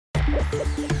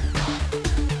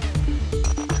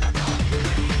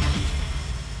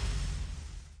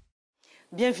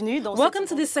Welcome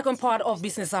to this second part of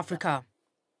Business Africa.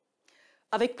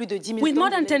 With more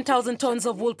than 10,000 tons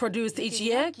of wool produced each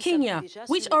year, Kenya,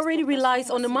 which already relies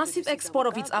on the massive export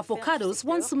of its avocados,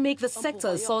 wants to make the sector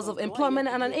a source of employment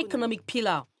and an economic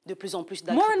pillar.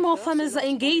 More and more farmers are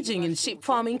engaging in sheep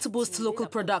farming to boost local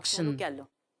production.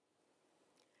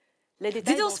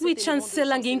 Details with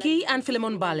Chancellor Ngingi and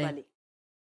Philemon Bale.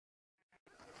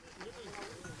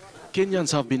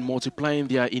 Kenyans have been multiplying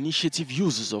their initiative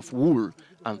uses of wool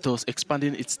and thus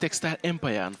expanding its textile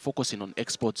empire and focusing on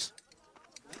exports.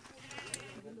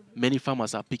 Many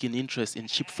farmers are taking interest in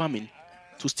sheep farming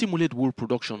to stimulate wool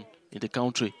production in the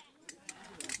country.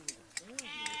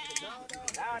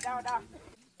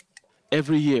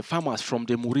 Every year, farmers from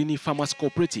the Murini Farmers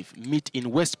Cooperative meet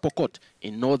in West Pokot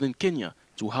in northern Kenya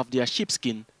to have their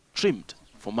sheepskin trimmed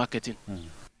for marketing.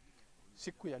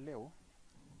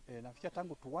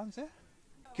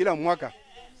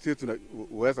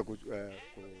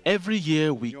 Every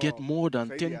year, we get more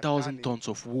than 10,000 tons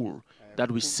of wool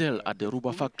that we sell at the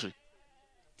Ruba factory.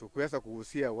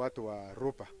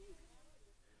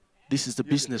 This is the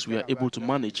business we are able to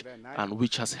manage and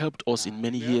which has helped us in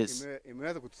many years.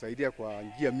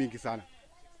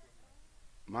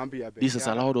 This has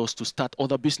allowed us to start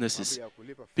other businesses,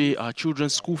 pay our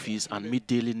children's school fees and meet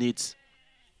daily needs.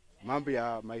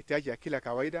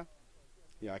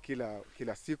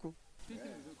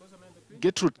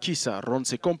 Gertrude Kisa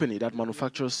runs a company that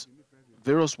manufactures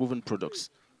various woven products.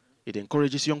 It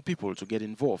encourages young people to get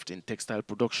involved in textile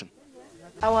production.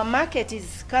 Our market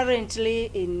is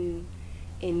currently in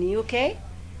UK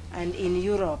and in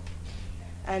Europe,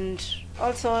 and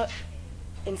also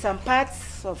in some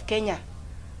parts of Kenya.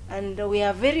 And we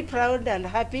are very proud and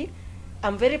happy.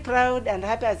 I'm very proud and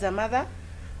happy as a mother.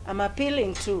 I'm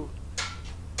appealing to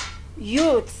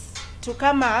youths to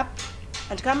come up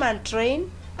and come and train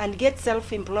and get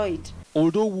self-employed.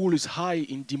 Although wool is high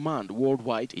in demand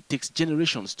worldwide, it takes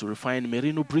generations to refine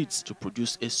merino breeds to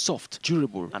produce a soft,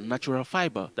 durable and natural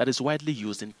fiber that is widely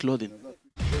used in clothing.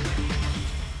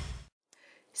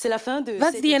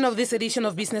 That's the end of this edition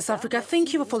of Business Africa.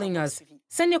 Thank you for following us.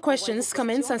 Send your questions,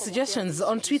 comments and suggestions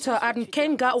on Twitter at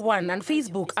Nkenga1 and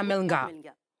Facebook Amelnga.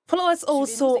 Follow us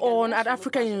also on at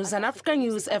Africanews and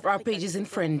Africanews FR pages in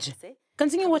French.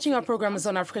 Continue watching our programs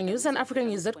on Africanews and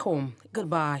Africanews.com.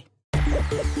 Goodbye.